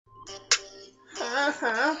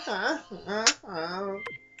Wait.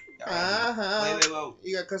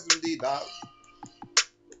 You got custom D, dog.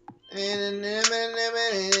 And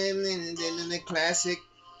the classic.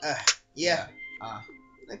 Yeah.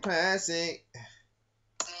 The classic.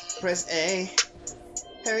 Press A.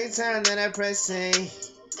 Every time that I press A,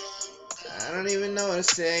 I don't even know what to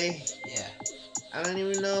say. Yeah. I don't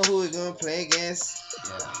even know who we're gonna play against.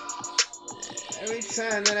 Yeah. Every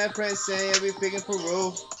time that I press A, I be picking for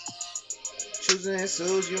Peru. Choosing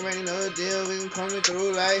Jesus, you already know the deal. We can coming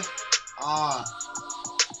through life.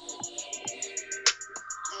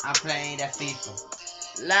 I'm playing that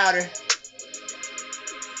FIFA. Louder.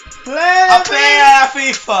 I'm playing that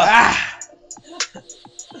FIFA.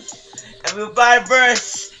 Everybody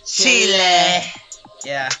verse Chile.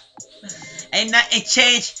 Yeah. Ain't nothing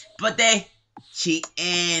changed, but they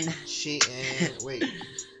cheating. Wait.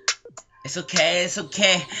 It's okay, it's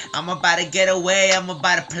okay. I'm about to get away. I'm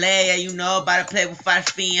about to play. You know, about to play with 5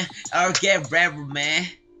 fin or get rebel, man.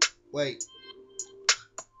 Wait.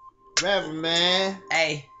 Rebel, man.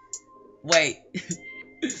 Hey. Wait.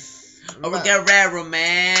 Or get rebel,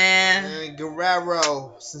 man.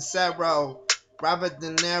 Guerrero. Sincero. Robert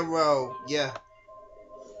De Niro. Yeah.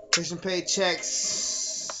 Christian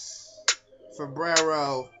paychecks.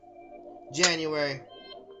 Febrero. January.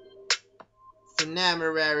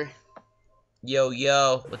 February.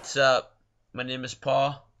 Yo, what's up? My name is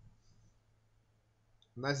Paul.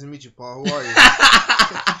 Nice to meet you, Paul. Who are you?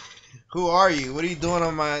 Who are you? What are you doing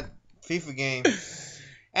on my FIFA game?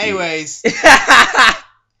 Anyways.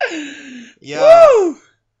 Woo!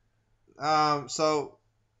 So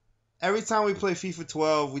every time we play FIFA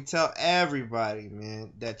 12, we tell everybody,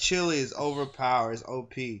 man, that chile is overpowered, it's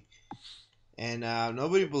OP. And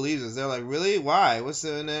nobody believes us. They're like, really? Why? What's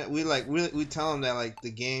the internet? We tell them that like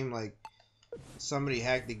the game, like somebody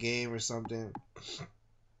hacked the game or something.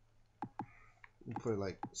 We put it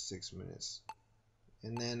like 6 minutes.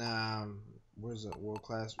 And then where's the world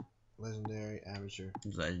class, legendary, amateur?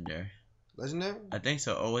 Legendary. Legendary? I think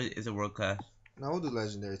so. Always is a world class. No, we'll do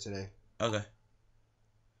legendary today. Okay.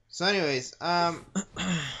 So anyways,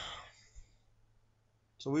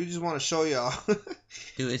 so we just want to show y'all.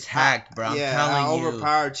 Dude, it's hacked, bro. I'm yeah, telling how you.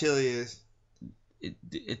 overpowered Chile is.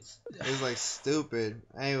 It's like stupid.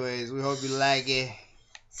 Anyways, we hope you like it.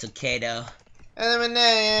 It's okay though.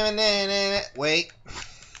 Wait.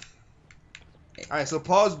 Alright, so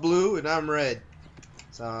Paul's blue and I'm red.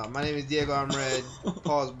 So my name is Diego, I'm red.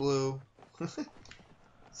 Paul's blue.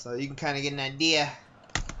 So you can kind of get an idea.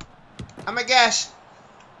 Oh my gosh.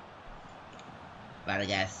 About to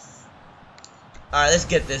guess. Alright, let's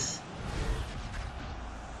get this.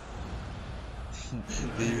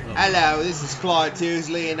 Hello, this is Clyde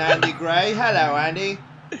Tearsley and Andy Gray. Hello, Andy.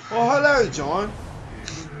 Oh, hello, John.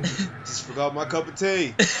 Just forgot my cup of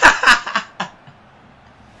tea.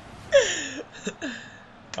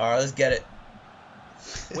 Alright, let's get it.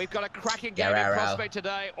 We've got a cracking game in prospect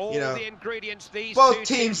today. All the ingredients, these both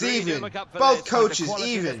two teams really even. look up for Both this. coaches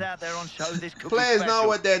even. Players know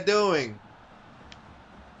what they're doing.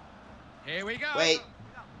 Here we go. Wait.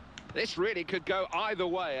 This really could go either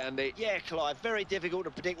way, Andy. Yeah, Clive, very difficult to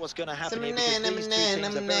predict what's going to happen here because these two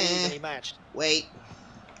teams are very evenly matched. Wait.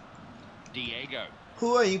 Diego.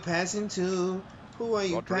 Who are you passing to? Who are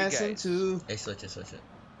you passing to? Hey, switch it.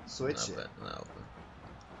 Switch it. No.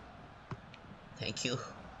 Thank you.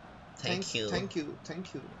 Thank you.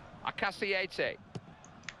 Acasiete.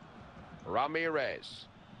 Ramirez.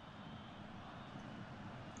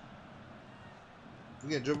 You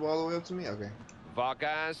gonna dribble all the way up to me? Okay.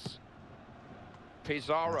 Vargas.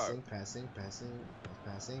 Pizarro. Passing.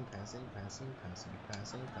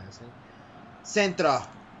 Centro.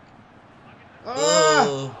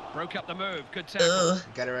 Oh. Broke up the move. Good tackle.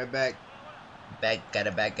 Got it right back. Gotta get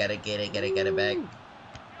it back.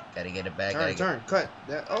 Gotta get it back. Turn. Cut.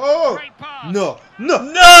 Oh! No!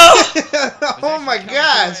 Oh my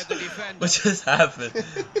gosh! What just happened?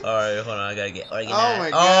 Alright, hold on. I gotta get. Oh my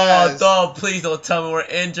gosh! Oh, please don't tell me we're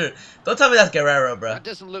injured. Don't tell me that's Guerrero, bro. That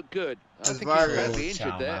doesn't look good. I That's think he's Vargas. probably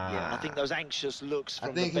injured there. Yeah, I think those anxious looks from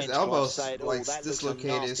I think the his bench elbow's say, oh, like that looks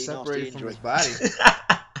dislocated, nasty, separated from injury. his body.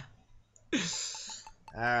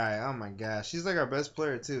 Alright, oh my gosh. She's like our best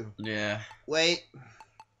player too. Yeah. Wait.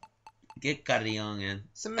 Get Carrion in.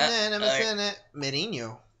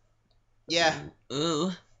 Merino. Yeah.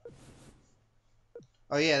 Ooh.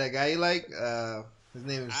 Oh yeah, that guy you like? His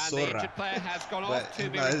name is Zorra. But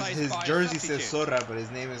his jersey says Zorra, but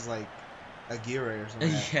his name is like Aguirre or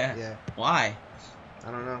something. Yeah. Why?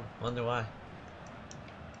 I don't know. Wonder why.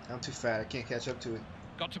 I'm too fat. I can't catch up to it.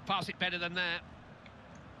 Got to pass it better than that.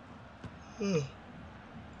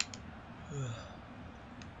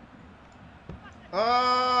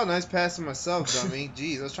 Oh, nice pass to myself, dummy.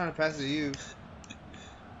 Jeez, I was trying to pass it to you.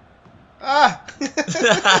 Ah!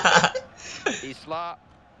 Isla.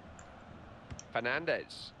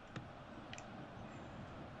 Fernandez.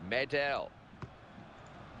 Medel.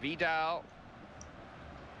 Vidal.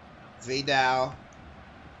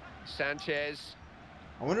 Sanchez.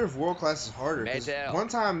 I wonder if World Class is harder. Because Medel. one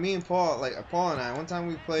time, me and Paul, Paul and I, one time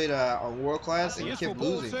we played on World Class and we kept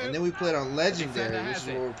losing. And then we played on Legendary, which is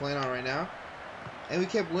what we're playing on right now. And we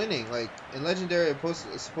kept winning. Like, in Legendary,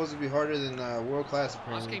 it's supposed to be harder than World Class,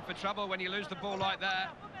 apparently. Asking for trouble when you lose the ball like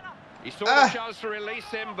that. He saw the chance to release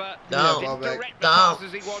him, but didn't direct the pass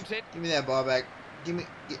as he wanted. Give me that ball back.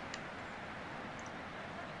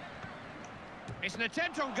 It's an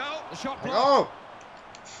attempt on goal. The shot blocked.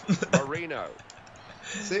 Oh! Marino.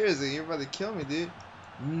 Seriously, you're about to kill me, dude.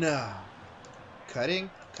 No. Cutting.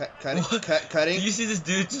 Cutting. Did you see this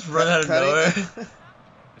dude just run out of nowhere?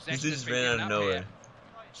 This dude just ran out of nowhere.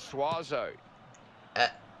 Suazo.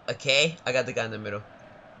 Okay, I got the guy in the middle.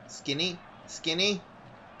 Skinny.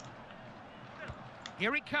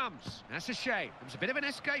 Here it comes. That's a shame. It was a bit of an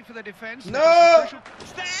escape for the defense. No!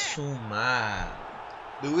 Shuma.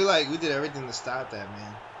 Dude, we did everything to stop that,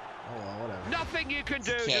 man. Oh, well, whatever. Nothing you can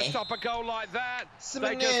do to stop a goal like that. We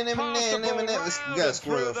gotta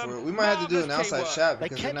score though for it. We might have to do an outside shot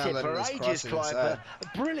because they're not letting us cross it inside.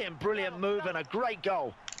 A brilliant move and a great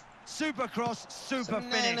goal. Super cross, super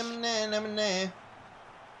finish.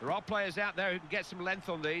 There are players out there who can get some length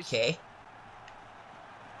on these. Okay.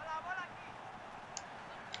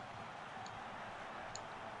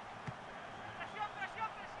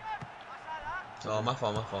 Oh, my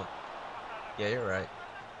fault. Yeah, you're right.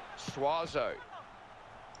 Suazo.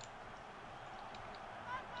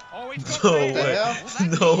 Oh, he's got No way. way. Well,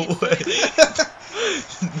 No way.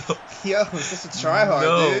 No. Yo, it's just a try hard,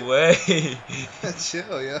 dude. No way.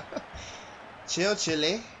 Chill, yo. Chill,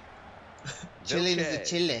 Chile. Chile is the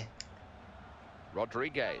Chile.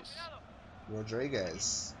 Rodriguez.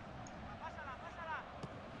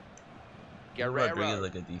 Guerrero. Rodriguez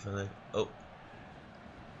like a defender. Oh.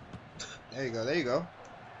 There you go.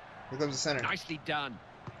 Here comes the center. Nicely done.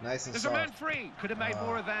 Nice and There's soft. a man free. Could have made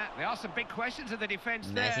more of that. There are some big questions in the defense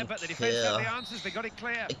Nice there, and but the defense clear. got the answers. They got it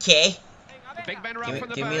clear. Okay. The big men are up from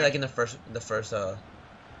the Give back. me like in the first The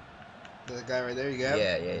guy right there, you got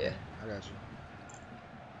him? Yeah. I got you.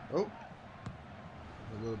 Oh.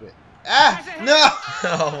 A little bit. Ah! No!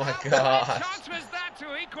 Oh my god. What chance was that to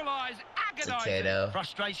equalise? It's okay Agonising. though.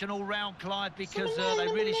 Frustration all round, Clive, because they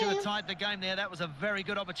really should have tied the game there. That was a very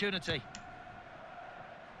good opportunity.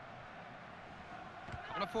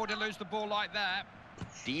 Can't afford to lose the ball like that.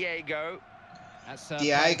 Diego. That's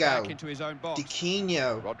Diego. back into his own box.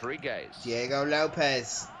 Diquinho. Rodriguez. Diego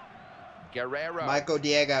Lopez. Guerrero. Michael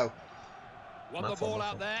Diego. Won the ball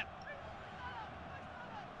out there.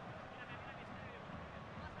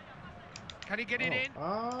 Can he get it in?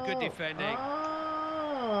 Oh. Good defending.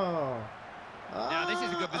 Oh. Now this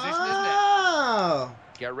is a good position, isn't Oh.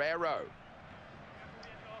 it? Guerrero.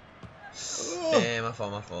 Damn, my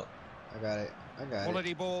fault. I got it.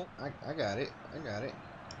 Quality ball. I got it.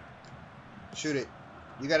 Shoot it.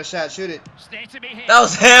 You got a shot. Shoot it. Stay to be hit. That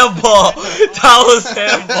was handball. That was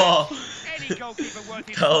handball. Any goalkeeper worth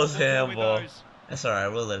his That was salt will go with handball. those. That's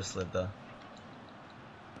alright. We'll let it slip though.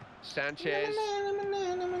 Sanchez.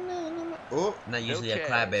 Oh. Not usually a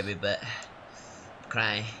crybaby, but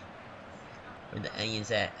crying. Where the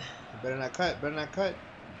onions at? Better not cut. There you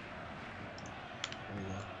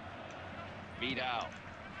go. Vidal.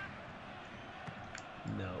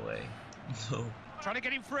 No way. No. Trying to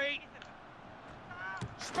get him free.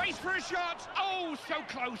 Space for a shot. Oh, so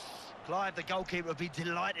close. Clive, the goalkeeper, would be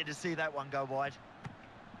delighted to see that one go wide.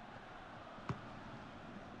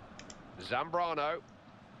 Zambrano.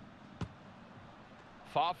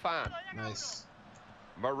 Farfan. Nice.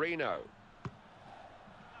 Marino.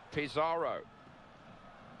 Pizarro.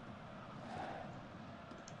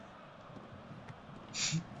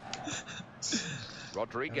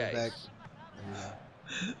 Rodriguez.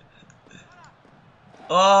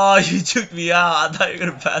 Oh, you took me out. I thought you were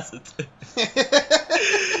gonna pass it to me.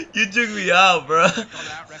 You took me out, bro.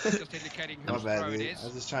 My bad, dude. I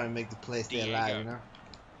was just trying to make the play stay alive, you know?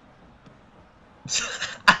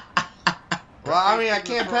 Well, I mean, I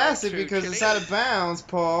can't pass it because it's out of bounds,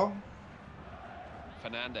 Paul.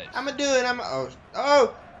 Fernandez. I'm gonna do it.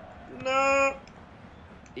 Oh, no.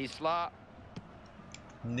 Isla.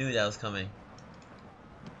 Knew that was coming.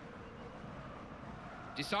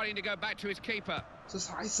 Deciding to go back to his keeper.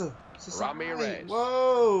 Ramirez.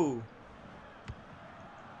 Whoa.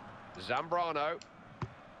 Zambrano.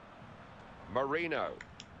 Marino.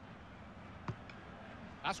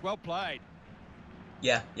 That's well played.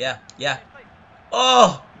 Yeah, yeah, yeah.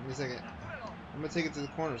 Oh! Give me a second. I'm gonna take it to the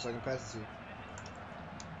corner so I can pass it to you.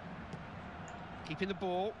 Keeping the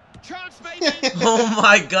ball. Chance maybe. Oh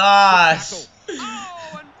my gosh!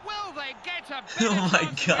 Oh, and will they get a Oh better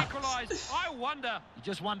my chance to gosh. equalise? I wonder. You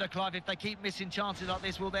just wonder, Clive, if they keep missing chances like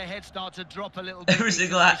this, will their heads start to drop a little bit? Every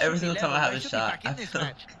single Because they every should be single time I level. have They a should be shot, back in this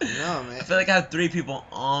match. No, man. I feel like I have 3 people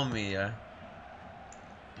on me. Yeah.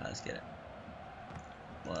 Let's get it.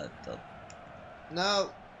 What the? No.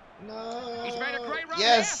 No. He's made a great run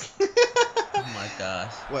yes. Oh my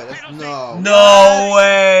gosh. Wait, that's Penalty. no. No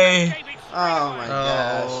way! Gave it straight Oh away. my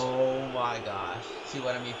gosh. Oh my gosh. See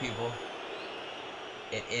what I mean, people?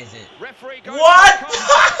 It isn't. Referee goes What? to the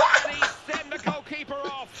corner, and he sent the goalkeeper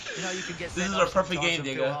off. You know, you can get This sent is off our perfect sometimes game, and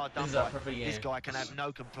feel Diego. hard This done is our by. perfect game. This guy can have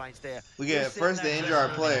no complaints there. We He'll get sit first there they and injure our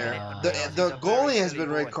just player. look at it and The realise the he's a goalie very has silly been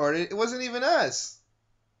boy. red carded. It wasn't even us.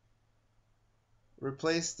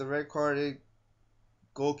 Replace the red carded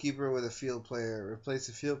goalkeeper with a field player. Replace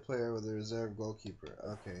the field player with a reserve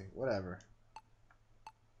goalkeeper. Okay, whatever.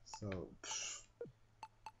 So.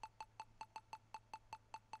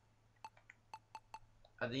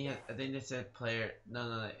 I think they said player.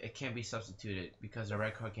 No, it can't be substituted because the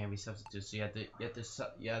red card can't be substituted. So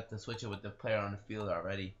you have to switch it with the player on the field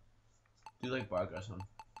already. Do like Barker or something.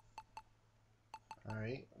 All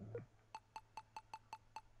right.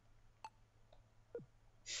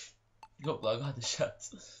 Go block out the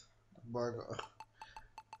shots. Bargo.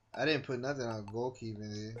 I didn't put nothing on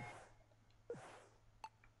goalkeeping there.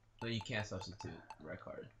 No, you can't substitute red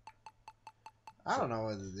card. I don't know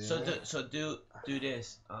what to do. So do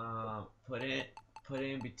this. Put it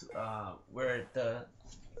in between. Where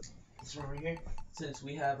this one right here. Since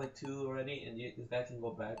we have like 2 already, and this guy can go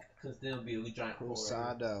back, because then it'll be a giant hole.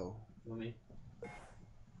 Cruzado. Feel me?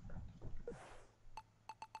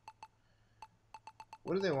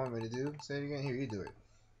 What do they want me to do? Say it again. Here, you do it.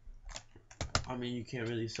 I mean, you can't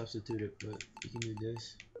really substitute it, but you can do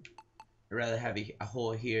this. I'd rather have a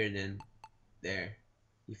hole here than there.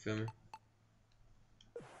 You feel me?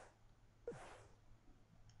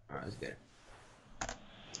 Alright, let's get it.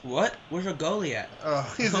 What? Where's our goalie at? Oh,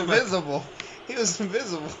 he's Oh my- invisible. He was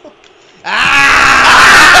invisible.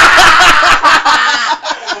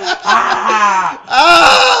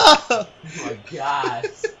 Oh my gosh.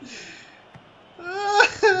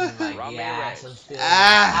 Oh my gosh,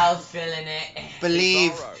 I was feeling it.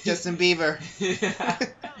 Believe, Justin Bieber.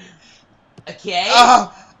 Okay.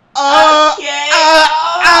 Okay.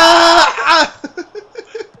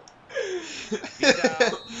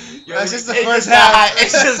 That's just the first half.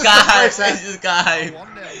 It's just guy. It's just guy.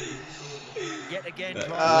 Yet again, this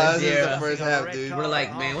is the first half, dude. We're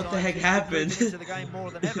like, man, what the heck happened? Into the game more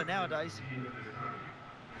than ever nowadays.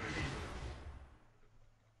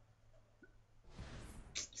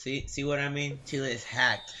 See what I mean? Chile is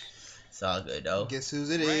hacked. It's all good though. Guess whose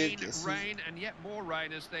it is? Rain, and yet more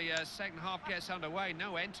rain as the second half gets underway.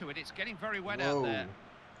 No end to it. It's getting very wet out there.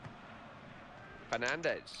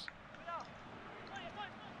 Fernandez.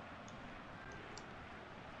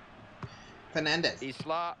 Fernandez.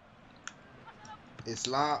 Isla.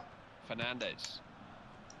 Fernandez.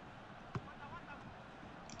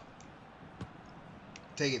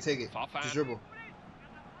 Take it. Fafan. Just dribble.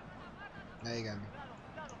 Now you got me.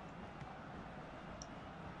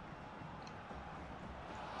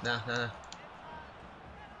 Nah.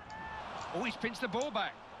 Oh, he's pinched the ball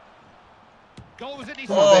back. Goal was in his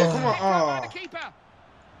Come on, hands. babe. Come on. Picked up by Oh. the keeper.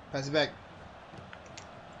 Pass it back.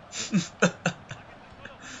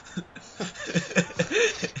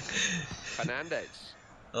 Fernandez.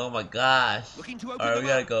 Oh my gosh. Looking to open Alright, we them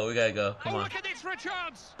gotta up. go. We gotta go. Come Oh, on. look at this for a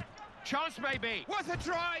chance. Chance maybe. Worth a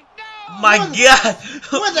try. No. My God.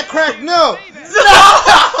 What the crack? No.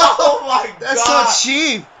 Oh my That's God. so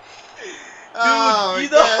cheap. Oh, you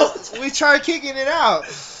know- we tried kicking it out.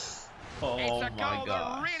 Oh It's a my goal God.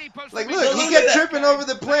 that really puts Like, them look, in he the kept game. tripping over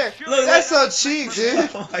the player. Look, That's so cheap, dude.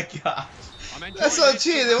 Oh my God. I'm enjoying That's so this.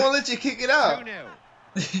 cheap. They won't let you kick it out.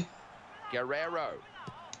 2-0. Guerrero.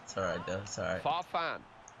 It's alright though. It's alright. Farfan.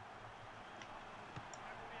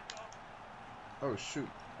 Oh shoot.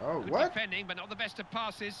 Oh Good what? defending, but not the best of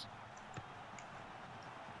passes.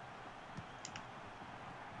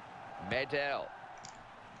 Medel.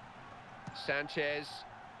 Sanchez.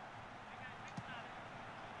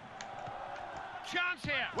 Chance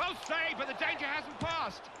here. Well saved, but the danger hasn't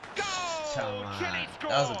passed. Goal! Come on. Chile score.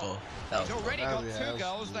 That was a goal. That was He's a goal. already That got was- yeah, 2 that was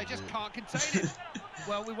goals. They just legit. can't contain it.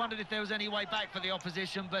 Well, we wondered if there was any way back for the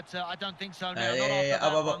opposition, but I don't think so now. Yeah, Not yeah, after yeah.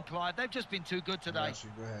 that Up. one, Clive. They've just been too good today. Actually,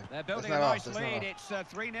 go ahead. They're building That's a not nice off, that's not lead. off.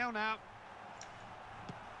 It's 3-0 now.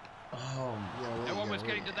 Oh Yeah, No one was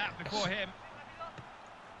getting to that before him.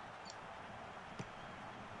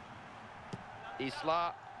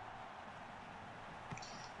 Isla.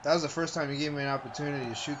 That was the first time you gave me an opportunity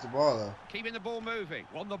to shoot the ball, though. Keeping the ball moving.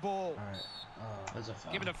 On the ball. All right. That's a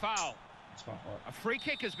foul. Given a foul. It's my fault. A free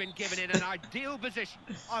kick has been given in an ideal position.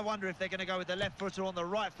 I wonder if they're going to go with the left foot or on the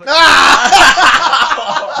right foot.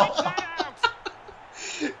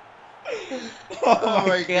 Oh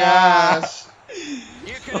my gosh.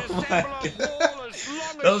 You can assemble a wall as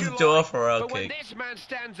long as That was you Joe like, for a but when kick. this man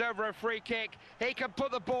stands over a free kick, he can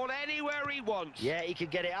put the ball anywhere he wants. Yeah, he could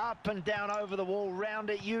get it up and down over the wall, round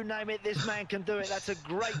it, you name it, this man can do it. That's a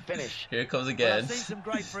great finish. Here it comes Well, again. I've seen some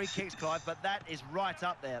great free kicks, Clive, but that is right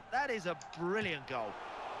up there. That is a brilliant goal.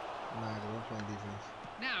 Nah, we're playing defense.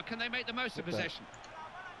 Now, can they make the most of Okay. possession?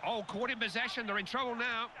 Oh, caught in possession. They're in trouble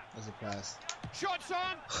now. That's a pass. Shots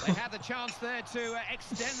on. They had the chance there to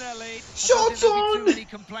extend their lead. I don't Shots think there'll be on! too many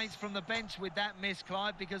complaints from the bench with that miss,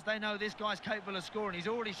 Clive, because they know this guy's capable of scoring. He's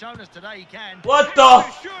already shown us today he can. What the?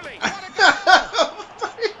 Surely. What a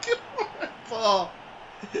Ball.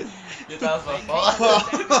 You thought it was my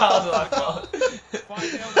fault? You thought it was my fault.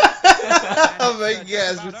 Oh my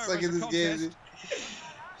gosh, we're stuck in this game, dude.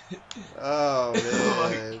 Oh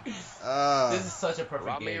man. This is such a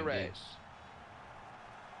perfect Ramirez. game,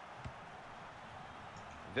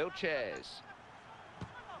 Vilches.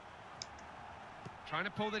 Trying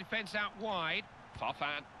to pull the defence out wide.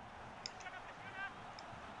 Farfan.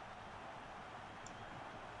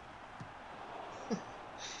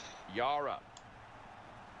 Yara.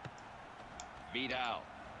 Vidal.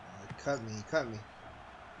 Cut me, cut me.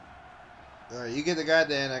 Alright, you get the guy at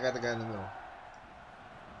the end, I got the guy in the middle.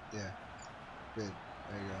 Yeah. Good.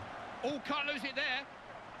 There you go. Oh, can't lose it there.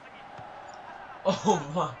 Oh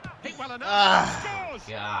my Hit well enough. Scores.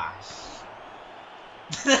 gosh.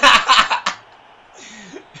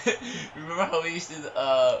 Remember how we used to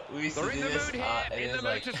They're in do the this? mood here. And In it the was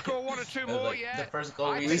mood like to score one or two it was more. like Yeah. the first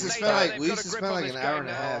goal I we We used used to to spend start. like we used to spend like an hour and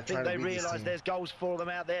a half I think trying they to beat this realise team. there's goals for them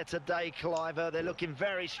out there today, Clive. They're looking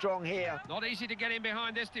very strong here. Not easy to get in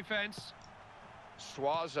behind this defence.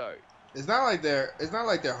 Suazo. It's not like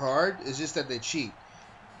they're hard. It's just that they cheat.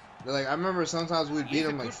 They're like I remember sometimes we'd beat He's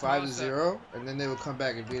a them like good 5-0, and then they would come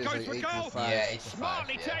back and beat us Goes like for goal. 8-5. Yeah, 8-5.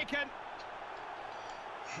 Smartly Yeah. taken.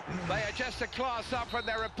 They are just a class up from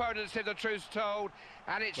their opponents, if the truth's told,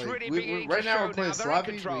 and it's Like, really we beginning right to now show we're playing now. They're in sloppy.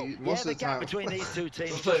 control. Most The of the gap time. between these two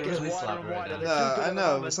teams We're just playing gets really wider sloppy and right wider. now. They're No, too good I at the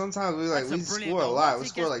know, but moment. sometimes we That's a score brilliant a goal. lot. Once We he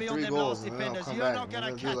score gets like beyond 3 them goals, last and then they'll defenders, come you're back not and going then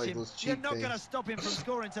to they'll do catch like him. those You're cheap not going to things. stop him from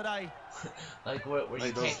scoring today. Like where you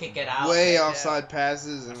Like can't those kick it out. way Yeah. offside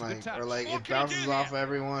passes and That's a good like touch. or like What it can he bounces do off here?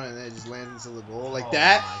 everyone and then it just lands into the goal like Oh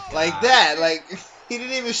that, my like God. that, like he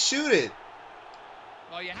didn't even shoot it.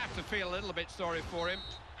 Well, you have to feel a little bit sorry for him.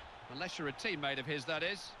 Unless you're a teammate of his, that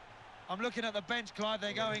is. I'm looking at the bench, Clive.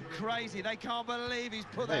 They're going crazy. They can't believe he's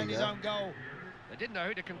put There that in you his go. own goal. They didn't know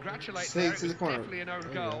who to congratulate Just there. take it It to was the corner. definitely an own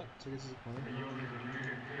There you go. goal. Take it to the corner.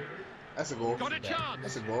 That's a goal. Got a chance.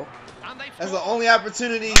 That's a goal. And they That's the scored. only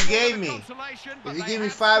opportunity Not you more gave than a me. consolation, but If you they give me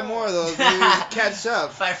had 5 scored. more of those, we would catch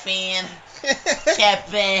up. Farfan.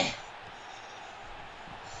 Kepe.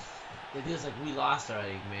 The dude's like, we lost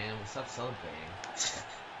already, man. We'll stop celebrating.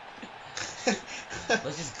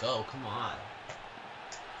 Let's just go. Come on.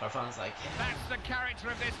 Farfan's like, That's the character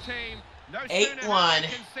of this team. No 8-1. sooner have they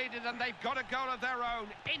conceded than they've got a goal of their own.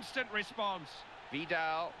 Instant response.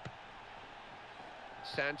 Vidal.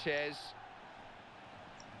 Sanchez.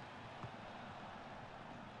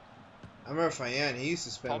 I remember Fayan, he used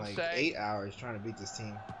to spend like Popsay. 8 hours trying to beat this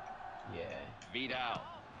team. yeah. Vidal.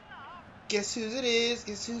 Guess whose it is?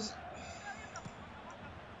 Guess who's...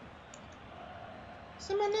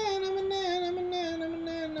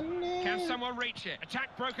 Can someone reach it?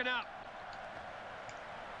 Attack broken up.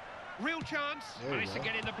 Real chance. There we Managed to go.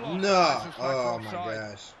 get in the block. No! License flag Oh for my offside.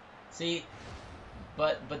 gosh. See,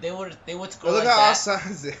 but they would But score look like how that.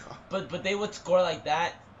 offsides they are. But they would score like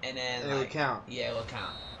that, and then It like, would count. Yeah, it will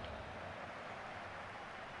count.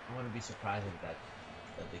 I wouldn't be surprised if that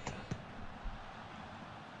they count.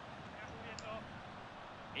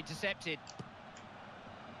 Intercepted.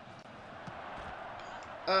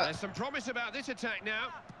 There's some promise about this attack now.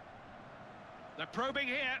 They're probing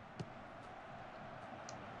here.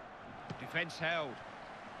 Defence held.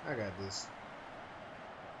 I got this.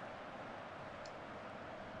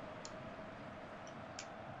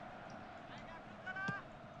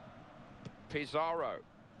 Pizarro.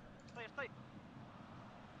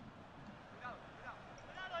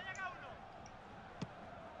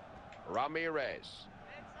 Ramirez.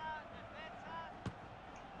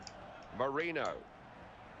 Marino.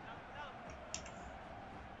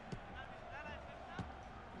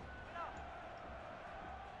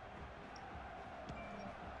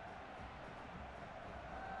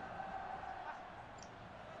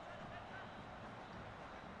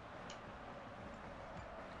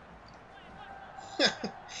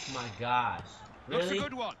 My gosh. Looks Really? a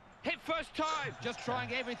good one. Hit first time. Just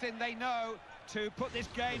trying everything they know to put this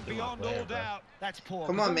game beyond all doubt. That's poor.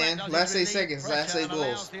 Come on, man. Last 8 seconds. Last 8 goals.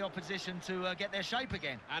 Allows the opposition to get their shape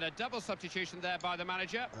again. And a double substitution there by the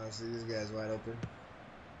manager. Oh, see, this guy's wide open.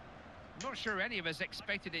 Not sure any of us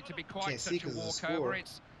expected it to be quite Can't see such a 'cause of the walkover. score.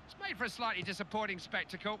 It's made for a slightly disappointing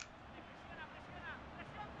spectacle.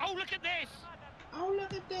 Oh, look at this! Oh,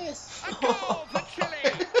 look at this. A goal for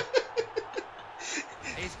Chile!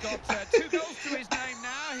 He's got 2 goals to his name now.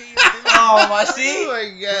 Oh, my, see? Oh, my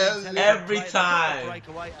God. Every time.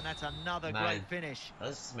 Breakaway, and that's another great finish.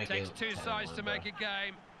 Let's just make Takes it 2 sides to make a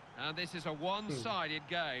game. And this is a one-sided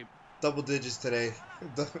game. Double digits today.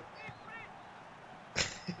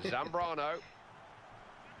 Zambrano.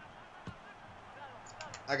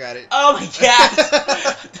 I got it. Oh, my God.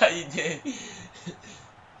 I thought you did.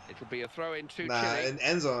 It'll be a throw in to Nah, Chile. in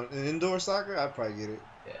end zone. In indoor soccer, I'd probably get it.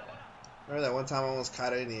 Yeah. Remember that one time I almost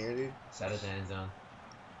caught it in the air, dude? Side of the end zone.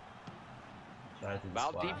 Try to the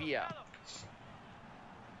squad. Valdivia.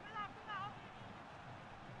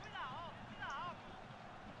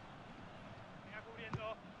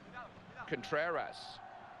 Contreras.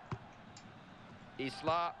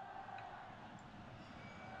 Isla.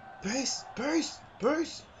 Base, base,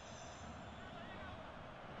 base.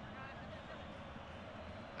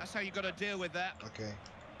 That's how you got to deal with that. Okay,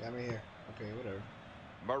 got me here. Okay, whatever.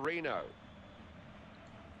 Marino.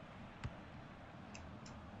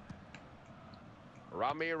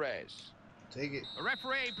 Ramirez. Take it. The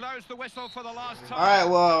referee blows the whistle for the last time. All right,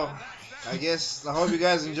 well, I guess I hope you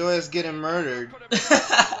guys enjoy us getting murdered.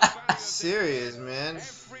 Serious, man.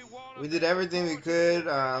 We did everything we could.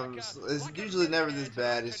 It's usually never this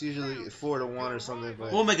bad. It's usually 4-1 or something.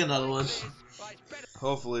 But we'll make another one.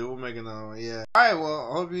 Hopefully, we'll make another one. Yeah. All right.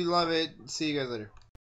 Well, I hope you love it. See you guys later.